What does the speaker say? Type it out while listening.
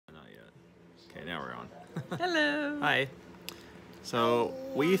Okay, now we're on. Hello. Hi. So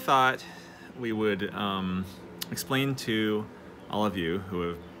we thought we would explain to all of you who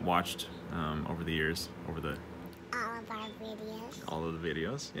have watched over the years, All of our videos. all of the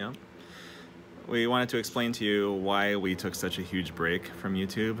videos, yeah. We wanted to explain to you why we took such a huge break from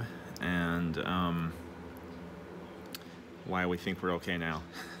YouTube and why we think we're okay now.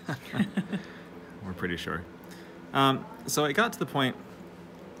 We're pretty sure. So it got to the point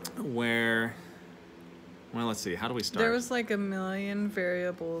where, well, let's see, how do we start? There was like a million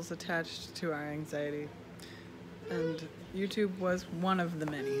variables attached to our anxiety, and YouTube was one of the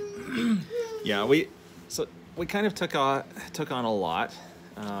many. Yeah, we kind of took on a lot,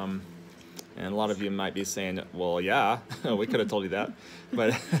 and a lot of you might be saying, well, yeah, we could have told you that,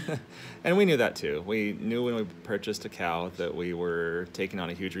 but and we knew that too. We knew when we purchased a cow that we were taking on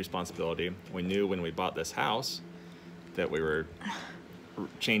a huge responsibility. We knew when we bought this house that we were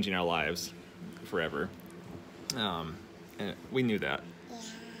changing our lives forever, and we knew that,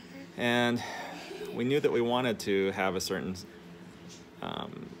 and we knew that we wanted to have a certain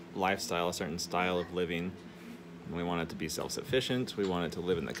lifestyle, a certain style of living. We wanted to be self-sufficient. We wanted to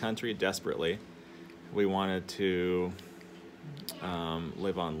live in the country desperately. We wanted to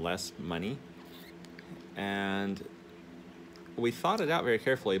live on less money. And we thought it out very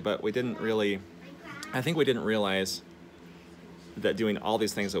carefully, but we didn't really, I think we didn't realize that doing all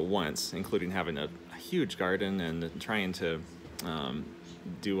these things at once, including having a huge garden and trying to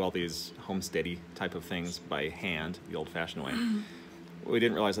do all these homesteady type of things by hand, the old-fashioned way, we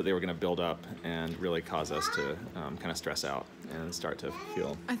didn't realize that they were going to build up and really cause us to kind of stress out and start to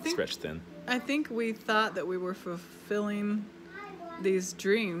feel stretched thin. I think we thought that we were fulfilling these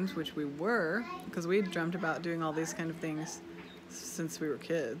dreams, which we were, because we dreamt about doing all these kind of things since we were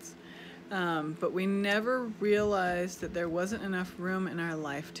kids. But we never realized that there wasn't enough room in our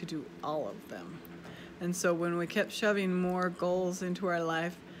life to do all of them. And so when we kept shoving more goals into our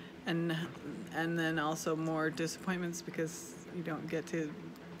life and then also more disappointments because you don't get to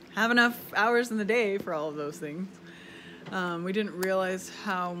have enough hours in the day for all of those things, we didn't realize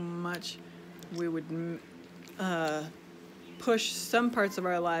how much we would push some parts of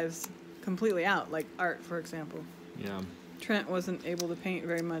our lives completely out, like art, for example. Yeah. Trent wasn't able to paint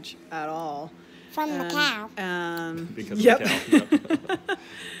very much at all. From the cow. Because of the cow.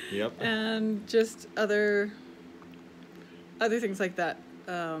 Yep. And just other things like that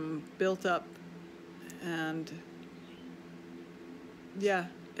built up, and yeah,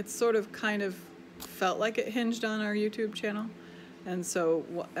 it sort of kind of felt like it hinged on our YouTube channel. And so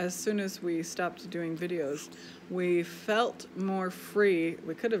as soon as we stopped doing videos, we felt more free.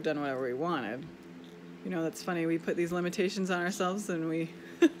 We could have done whatever we wanted. You know, that's funny. We put these limitations on ourselves, and we...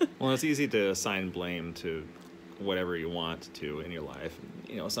 Well, it's easy to assign blame to whatever you want to in your life.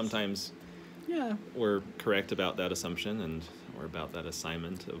 You know, sometimes we're correct about that assumption and or about that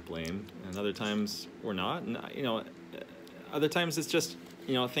assignment of blame, and other times we're not. And, you know, other times it's just,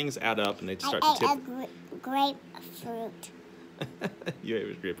 you know, things add up and they start to tip. I ate a grapefruit. You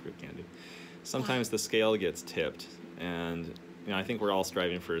ate grapefruit candy. Sometimes the scale gets tipped, and you know, I think we're all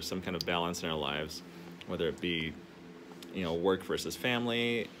striving for some kind of balance in our lives, whether it be, you know, work versus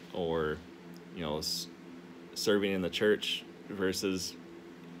family, or, you know, serving in the church versus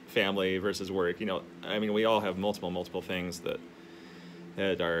family versus work. You know, I mean, we all have multiple things that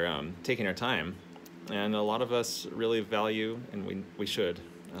are taking our time, and a lot of us really value, and we should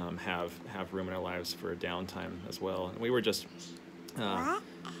have room in our lives for downtime as well. And we were just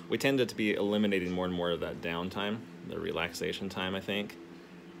we tended to be eliminating more and more of that downtime, the relaxation time, I think.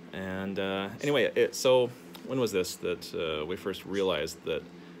 And anyway, so when was this that we first realized that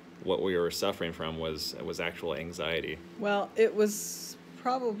what we were suffering from was actual anxiety? Well, it was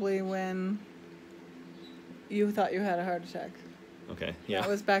probably when you thought you had a heart attack. Okay, yeah. That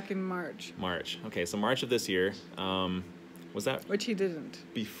was back in March. March. Okay, so March of this year. Was that... Which he didn't.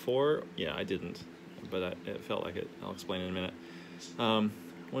 Before? Yeah, I didn't, but it felt like it. I'll explain in a minute.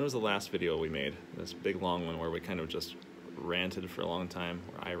 When was the last video we made? This big long one where we kind of just ranted for a long time,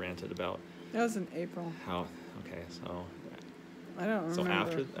 where I ranted about... That was in April. How... Okay, so... I don't remember. So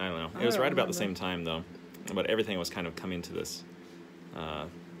after... I don't know. It was right about the same time, though. But everything was kind of coming to this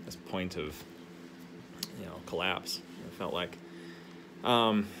this point of, you know, collapse. It felt like...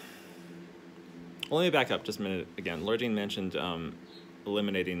 well, let me back up just a minute again. Lord Jean mentioned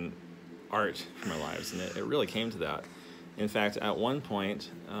eliminating art from our lives, and it really came to that. In fact, at one point,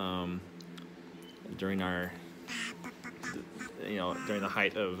 during our, you know, during the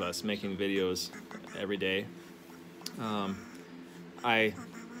height of us making videos every day, I, you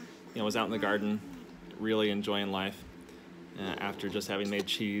know, was out in the garden, really enjoying life, after just having made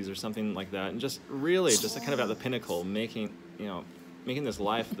cheese or something like that, and just really just kind of at the pinnacle, making this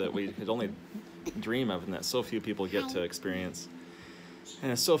life that we could only dream of and that so few people get to experience.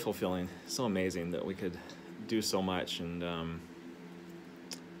 And it's so fulfilling, so amazing that we could do so much, and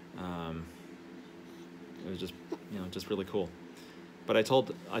it was just just really cool. But I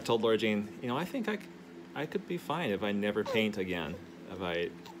told Laura Jean, I think I could be fine if I never paint again. If I,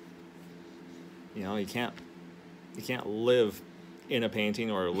 you can't live in a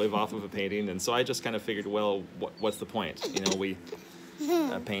painting or live off of a painting, and so I just kind of figured, well, what's the point? We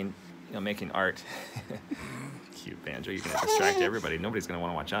paint, making art. Cute Banjo, you're gonna distract everybody. Nobody's gonna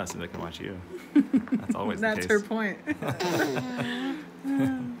want to watch us, and they can watch you. That's always the case. That's her point.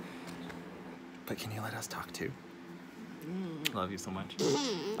 But can you let us talk too? Love you so much.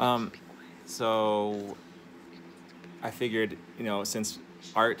 So I figured, since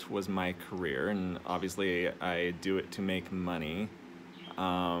art was my career, and obviously I do it to make money.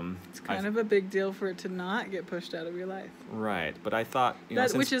 It's kind of a big deal for it to not get pushed out of your life. Right, but I thought,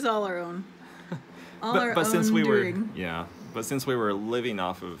 which is all our own. But since we were living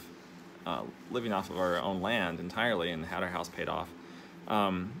off of our own land entirely and had our house paid off,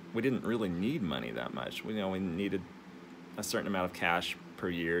 we didn't really need money that much. We needed a certain amount of cash per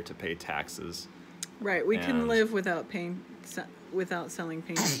year to pay taxes. Right, we can live without selling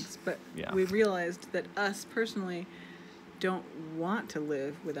paintings, but we realized that us personally don't want to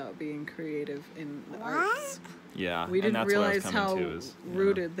live without being creative in the arts. Yeah, we didn't realize how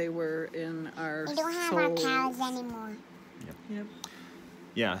rooted they were in our souls. We don't have our cows anymore. Yep.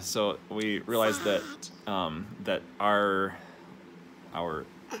 Yeah, so we realized that that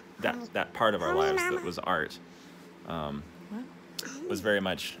that part of our lives that was art was very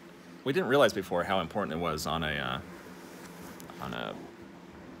much. We didn't realize before how important it was on a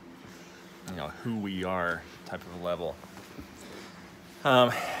who we are type of a level.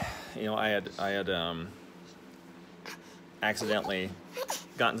 I had accidentally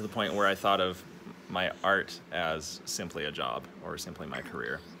gotten to the point where I thought of my art as simply a job or simply my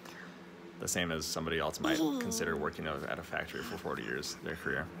career, the same as somebody else might consider working at a factory for 40 years, their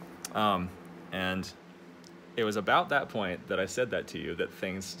career. And it was about that point that I said that to you that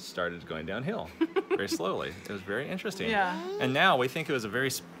things started going downhill very slowly. It was very interesting. Yeah. And now we think it was a very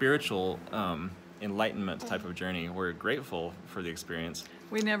spiritual enlightenment type of journey. We're grateful for the experience.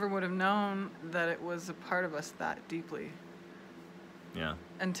 We never would have known that it was a part of us that deeply. Yeah.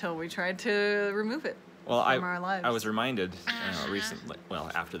 Until we tried to remove it from our lives. I was reminded recently,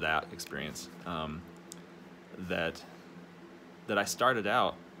 after that experience, that I started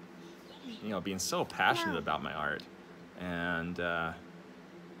out, being so passionate about my art, and I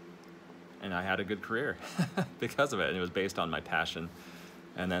had a good career because of it. And it was based on my passion,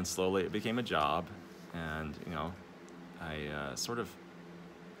 and then slowly it became a job, and I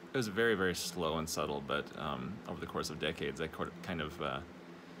it was very, very slow and subtle, but over the course of decades, I kind of.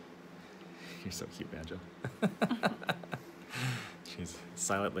 You're so cute, Banjo. She's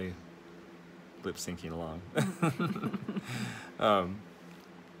silently lip syncing along.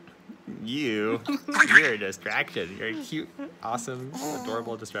 You're a distraction. You're a cute, awesome,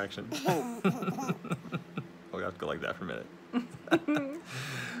 adorable distraction. We'll have to go like that for a minute.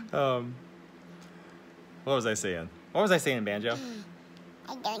 What was I saying? What was I saying, Banjo?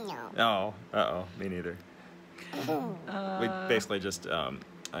 I don't know. Oh, me neither. We basically just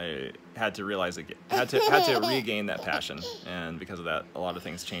I had to realize again, had to regain that passion, and because of that, a lot of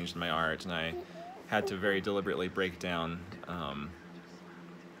things changed in my art, and I had to very deliberately break down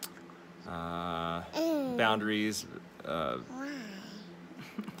boundaries,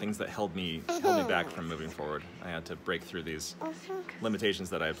 things that held me back from moving forward. I had to break through these limitations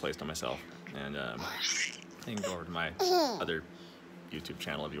that I had placed on myself, and you can go over to my other YouTube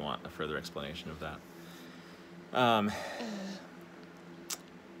channel if you want a further explanation of that.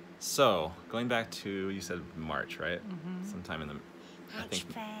 So, going back to, you said March, right? Mm-hmm. Sometime in the, I think,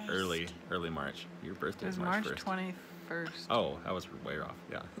 early March. Your birthday is March 1st. March 21st. Oh, that was way off,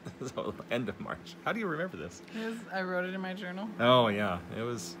 yeah. So, end of March. How do you remember this? I wrote it in my journal. Oh, yeah. It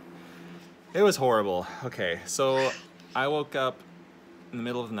was horrible. Okay, so I woke up in the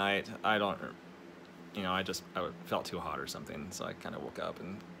middle of the night. I felt too hot or something, so I kind of woke up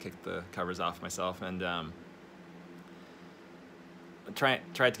and kicked the covers off myself, and tried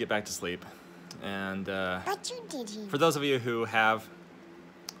to get back to sleep. And But you didn't. For those of you who have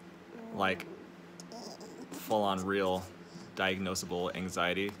full-on real diagnosable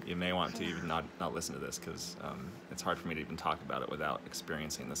anxiety, you may want to even not listen to this, because it's hard for me to even talk about it without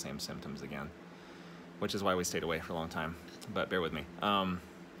experiencing the same symptoms again, which is why we stayed away for a long time, but bear with me.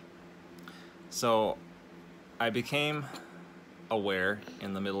 So I became aware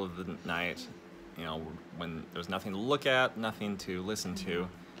in the middle of the night, you know, when there was nothing to look at, nothing to listen to.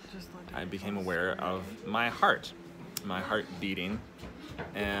 I became aware of my heart beating,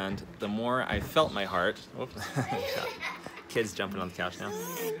 and the more I felt my heart, whoops, kids jumping on the couch now.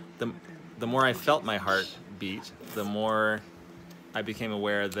 The more I felt my heart beat, the more I became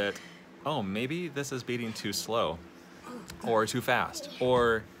aware that, oh, maybe this is beating too slow, or too fast,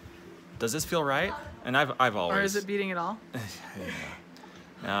 or does this feel right? And I've always. Or is it beating at all?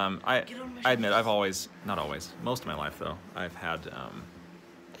 Yeah. I admit I've always, not always, most of my life though, I've had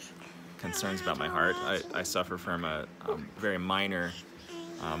concerns about my heart. I suffer from a very minor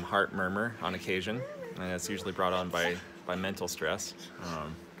heart murmur on occasion, and it's usually brought on by mental stress.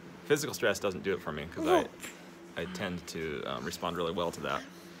 Physical stress doesn't do it for me because I tend to respond really well to that,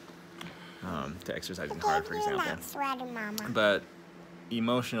 to exercising hard, for example. But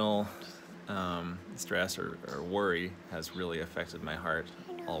emotional stress or worry has really affected my heart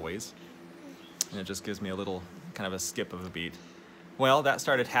always, and it just gives me a little kind of a skip of a beat. Well, that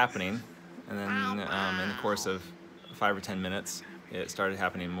started happening, and then in the course of 5 or 10 minutes, it started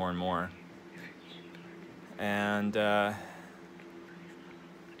happening more and more. And yeah,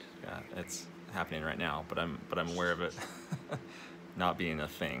 it's happening right now, but I'm aware of it not being a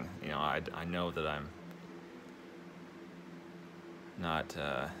thing. You know, I know that I'm not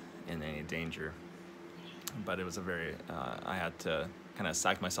in any danger, but it was a very I had to kind of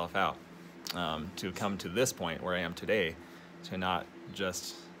psych myself out to come to this point where I am today, to not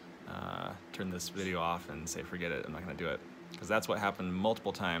just turn this video off and say forget it, I'm not going to do it, because that's what happened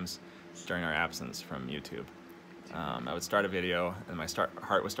multiple times during our absence from YouTube. I would start a video and my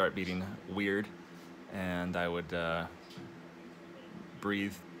heart would start beating weird, and I would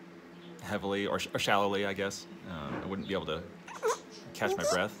breathe heavily or shallowly, I guess. I wouldn't be able to catch my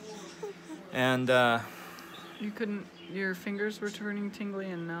breath, and You couldn't. Your fingers were turning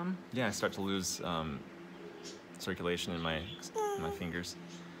tingly and numb. yeah, I start to lose circulation in my fingers.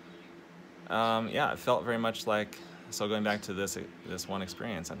 Yeah, it felt very much like, so going back to this one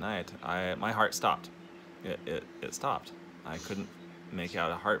experience at night, my heart stopped. It stopped. I couldn't make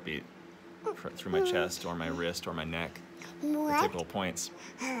out a heartbeat through my chest or my wrist or my neck, the typical points.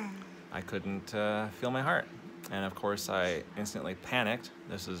 I couldn't feel my heart, and of course I instantly panicked.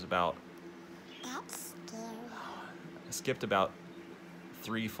 This is about, That's scary. I skipped about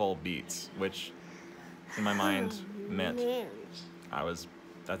 3 full beats, which in my mind meant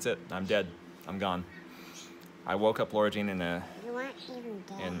that's it, I'm dead, I'm gone. I woke up Laura Jean You weren't even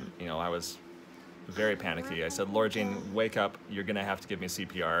dead. you know, I was very panicky. I said, Laura Jean, wake up, you're gonna have to give me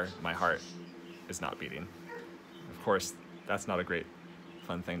CPR, my heart is not beating. Of course, that's not a great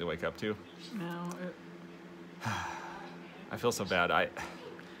fun thing to wake up to. No. I feel so bad.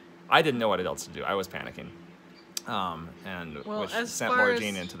 I didn't know what else to do. I was panicking. And Well, which as sent far Laura as-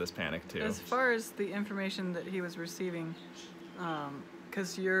 Jean into this panic too. As far as the information that he was receiving,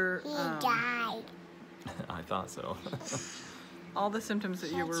 because you're He died. I thought so. all the symptoms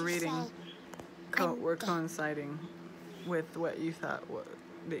that you were What'd you reading say? were coinciding with what you thought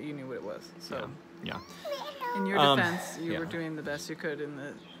that you knew what it was. So, Yeah. in your defense, you yeah. were doing the best you could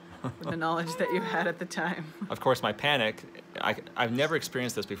with the knowledge that you had at the time. Of course, my panic, I've never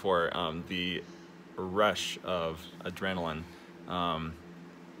experienced this before, the rush of adrenaline.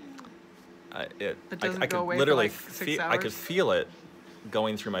 It doesn't I go could away literally for like 6 I could hours? feel it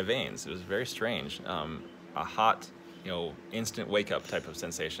going through my veins. It was very strange. A hot, you know, instant wake up type of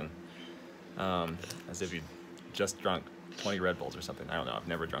sensation. As if you'd just drunk 20 Red Bulls or something. I don't know. I've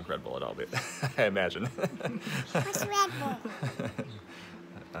never drunk Red Bull at all, but I imagine. What's Red Bull?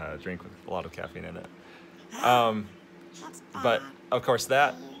 Drink with a lot of caffeine in it. That's But bad. of course,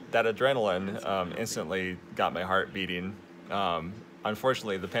 that adrenaline instantly got my heart beating.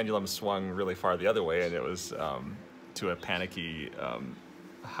 Unfortunately, the pendulum swung really far the other way, and it was to a panicky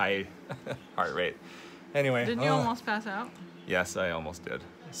high heart rate. Anyway. Didn't you almost pass out? Yes, I almost did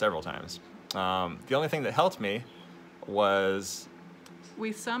several times. The only thing that helped me was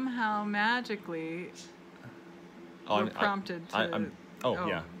We somehow magically Oh, were prompted to.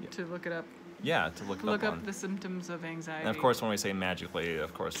 yeah. To look it up. Yeah, to look it Look up up on. the symptoms of anxiety. And of course, when we say magically,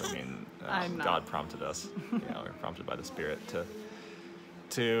 of course, I mean I'm not. God prompted us. You know, we're prompted by the Spirit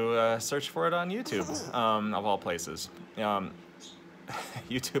to search for it on YouTube, of all places.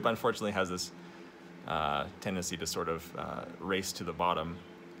 YouTube, unfortunately, has this tendency to sort of race to the bottom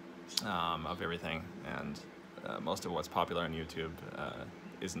of everything, and most of what's popular on YouTube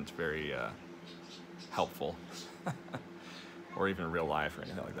isn't very helpful, or even real life or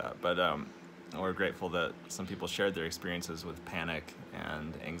anything like that. But we're grateful that some people shared their experiences with panic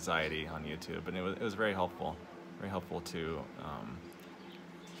and anxiety on YouTube, and it was very helpful. very helpful to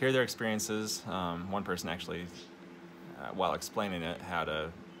hear their experiences. One person actually, while explaining it, had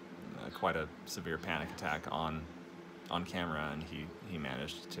quite a severe panic attack on camera, and he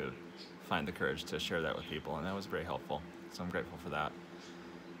managed to find the courage to share that with people, and that was very helpful. So I'm grateful for that.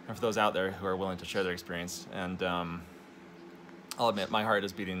 And for those out there who are willing to share their experience. And I'll admit, my heart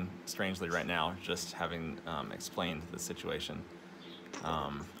is beating strangely right now, just having explained the situation.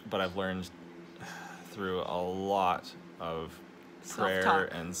 But I've learned through a lot of prayer Self-talk.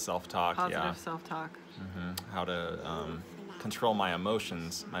 and self-talk, Positive self-talk. how to control my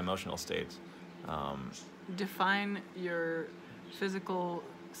emotions, my emotional state. Define your physical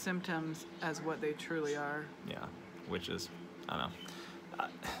symptoms as what they truly are. Yeah, which is, I don't know.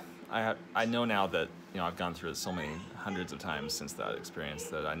 I know now that, I've gone through it so many hundreds of times since that experience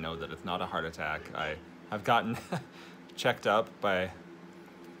that I know that it's not a heart attack. I've gotten checked up by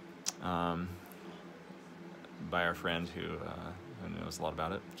our friend who knows a lot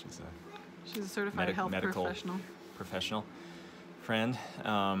about it. She's a certified health medical professional. friend,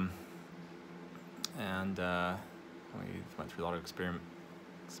 and we went through a lot of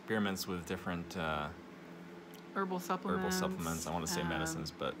experiments with different Herbal supplements. I want to say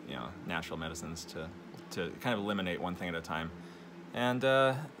medicines, but natural medicines to kind of eliminate one thing at a time. And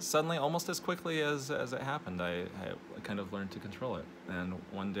suddenly, almost as quickly as it happened, I kind of learned to control it. And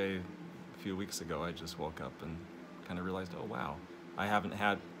one day, a few weeks ago, I just woke up and kind of realized, oh wow, I haven't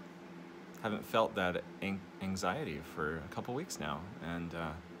felt that anxiety for a couple weeks now, and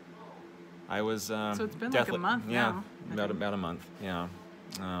I was so it's been like a month now. About a month, yeah,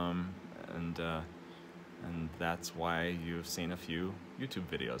 and that's why you've seen a few YouTube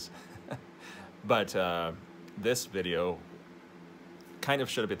videos. But this video kind of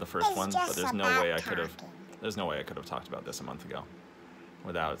should have been the first It's one, just but there's no about way I could have. talking. There's no way I could have talked about this a month ago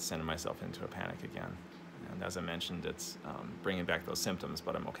without sending myself into a panic again. And as I mentioned, it's bringing back those symptoms,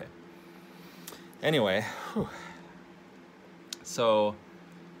 but I'm okay. Anyway, so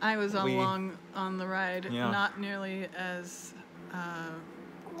I was along on the ride, Yeah. not nearly as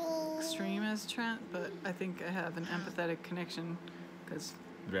extreme as Trent, but I think I have an empathetic connection because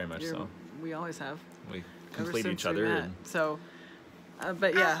very much so. we always have. We ever complete since each we other. met. And So,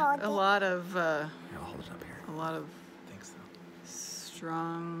 but yeah, hold a it. lot of Here, I'll hold it up here. a lot of Thanks, though.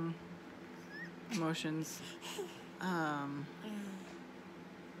 strong emotions.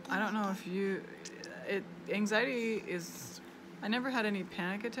 I don't know if anxiety is. I never had any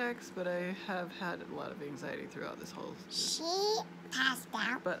panic attacks, but I have had a lot of anxiety throughout this whole. She passed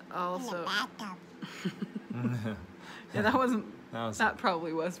out But in the also, bathtub. yeah, that wasn't. That was, That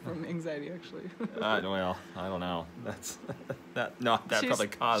probably was from anxiety, actually. well, I don't know. That's that. No, that She's-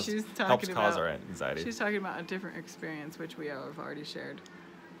 probably she's helps talking cause about- our anxiety. She's talking about a different experience, which we have already shared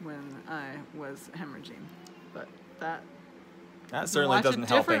when I was hemorrhaging. But that That certainly watch a doesn't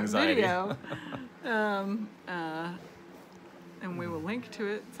help different anxiety. Video. And we will link to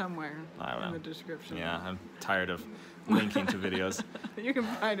it somewhere I don't in know. the description. Yeah, I'm tired of linking to videos. You can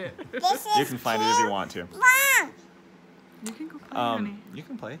find it. This You is can find it if you want to. long. You can go play, honey. You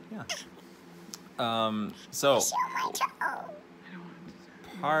can play, yeah. So Show my toe. I don't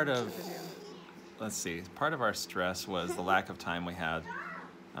want to part of video. let's see, part of our stress was the lack of time we had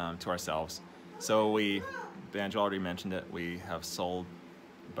to ourselves. So Banjo already mentioned it, we have sold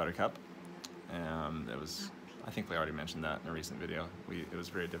Buttercup. I think we already mentioned that in a recent video. It was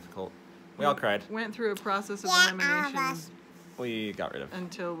very difficult. We all cried. Went through a process of Yeah, all of elimination us. We got rid of.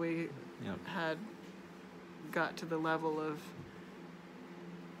 until we Yep. had got to the level of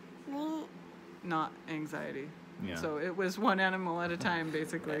Mm, not anxiety. Yeah. So it was one animal at a time,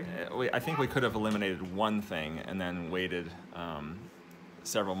 basically. I think we could have eliminated one thing and then waited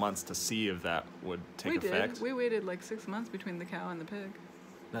several months to see if that would take We effect. did. We waited like 6 months between the cow and the pig.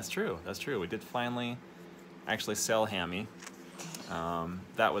 That's true. We did finally actually sell Hammy.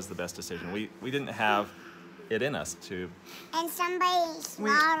 That was the best decision. We didn't have it in us to And somebody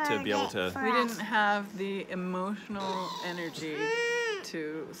slaughtered To be able it to- for We us. didn't have the emotional energy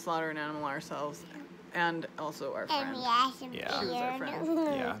to slaughter an animal ourselves, and also our And friend. we asked him Yeah. to She was our hear friend.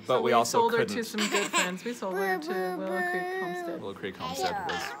 it. yeah, but So we also sold her couldn't. to some good friends. We sold her to Willow Creek Homestead. Little Creek Homestead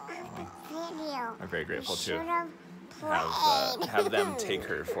was. Video. I'm very grateful We to should've have played. them take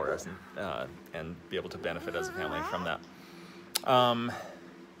her for us and be able to benefit as a family from that.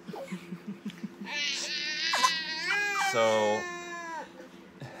 So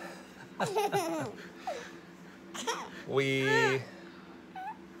we.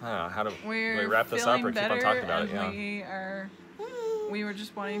 I don't know how do We're we wrap this up or feeling keep on better, talking about it? and Yeah. we were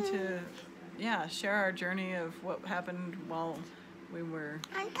just wanting to, share our journey of what happened while we were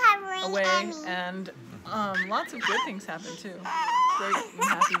I'm covering away, Emmy. and lots of good things happened too. Great and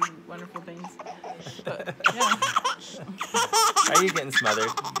happy, wonderful things. But yeah, Are you getting smothered,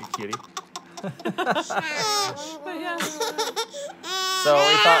 you cutie? but yeah. So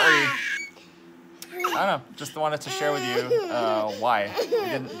we thought I don't know, just wanted to share with you why we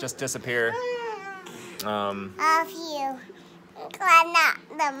didn't just disappear. Of you. Climb up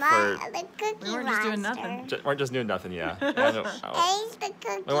the cookie We weren't just doing monster. nothing. We're just doing nothing, yeah. I know, He's the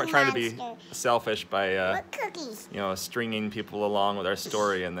cookie we weren't trying to be monster. selfish by What cookies? you know, stringing people along with our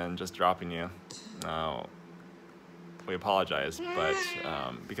story and then just dropping you. We apologize, but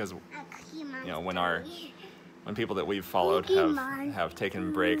because A cookie monster. you know when people that we've followed Pokemon. have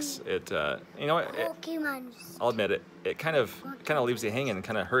taken breaks, it you know it, Cookie monster. I'll admit it kind of leaves you hanging and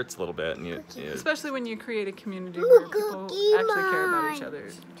kind of hurts a little bit, and you Especially when you create a community where people Cookie actually care about each Monster.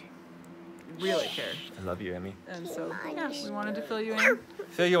 other. Really care. I love you, Emmy. And so, yeah, we wanted to fill you in.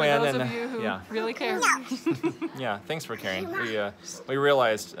 Fill you For in, those and of you who yeah, really care. yeah. Thanks for caring. We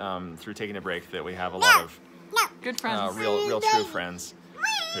realized through taking a break that we have a lot of Good friends. real true friends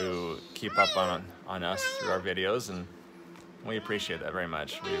who keep up on us through our videos, and we appreciate that very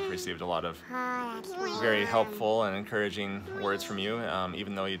much. We've received a lot of very helpful and encouraging words from you,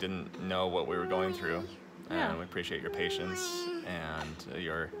 even though you didn't know what we were going through. Yeah. And we appreciate your patience and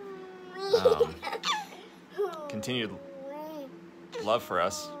your continued love for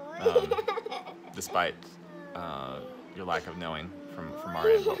us, despite your lack of knowing from our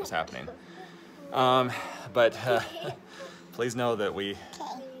end what was happening. But please know that we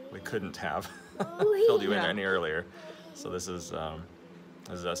couldn't have filled you in Yeah. any earlier. So this is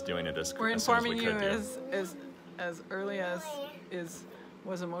us doing it as We're as soon as we informing you could do. as early as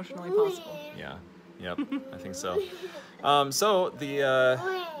was emotionally possible. Yeah. Yep. I think so. So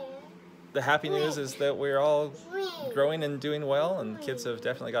the happy news is that we're all growing and doing well, and kids have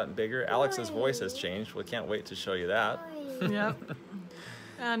definitely gotten bigger. Alex's voice has changed. We can't wait to show you that. Yep.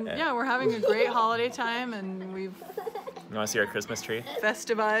 And yeah, we're having a great holiday time, and we've You want to see our Christmas tree?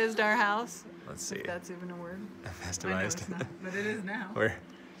 festivized our house. Let's see. If that's even a word. I know Festivized. it's not, but it is now.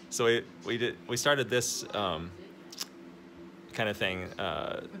 We started this kind of thing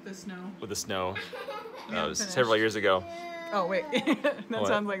With the snow. with the snow Yeah, several years ago. Oh wait, that What?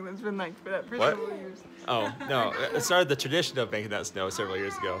 sounds like it's been like for What? several years. Oh no! It started the tradition of making that snow several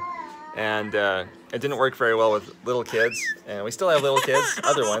years ago, and it didn't work very well with little kids. And we still have little kids,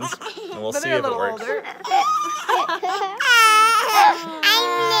 other ones, and we'll But see they're a if it little works. older. I'm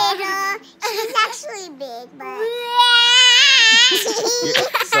little. She's actually big, but.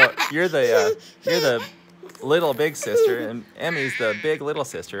 So you're the little big sister, and Emmy's the big little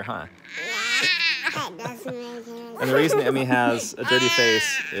sister, huh? That doesn't make sense. And the reason Emmy has a dirty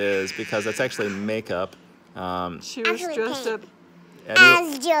face is because it's actually makeup. She was Actually dressed pink. up, Emmy,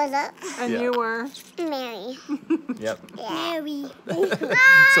 As Joseph. and Yeah. you were. Mary. yep. Mary.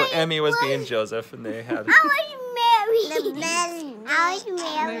 So Emmy was being Joseph, and they had. I was Mary. The best. I was They were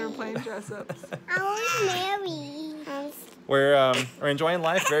Mary. playing dress ups. I was Mary. We're enjoying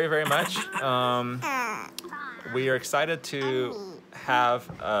life very, very much. We are excited to have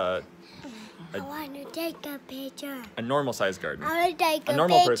I want to take a picture. a normal-sized garden, I want to take A a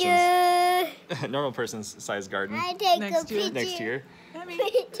normal picture. a normal person's sized garden I take Next a year. picture. next year. Emmy. I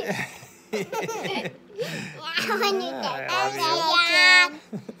want to take I a picture.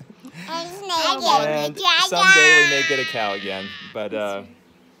 And And someday we may get a cow again, but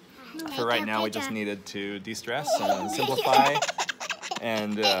for right now we just needed to de-stress and simplify,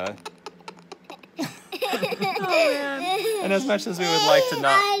 and and as much as we would like to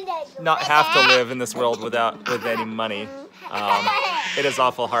not have to live in this world with any money, it is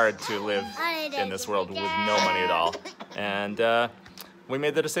awful hard to live in this world with no money at all. And we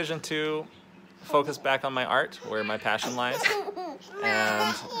made the decision to focus back on my art, where my passion lies.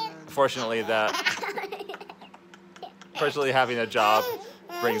 And fortunately, having a job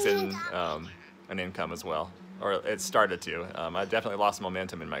brings in an income as well, or it started to. I definitely lost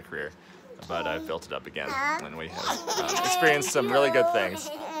momentum in my career, but I've built it up again, and we have experienced some really good things.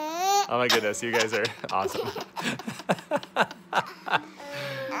 Oh my goodness, you guys are awesome.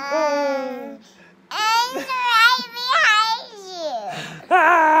 And right behind you.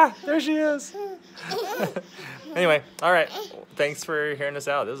 Ah, there she is. Anyway, all right. Thanks for hearing us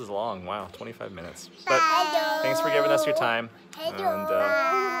out. This is long. Wow, 25 minutes. But thanks for giving us your time, and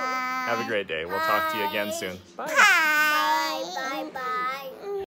have a great day. We'll talk to you again soon. Bye.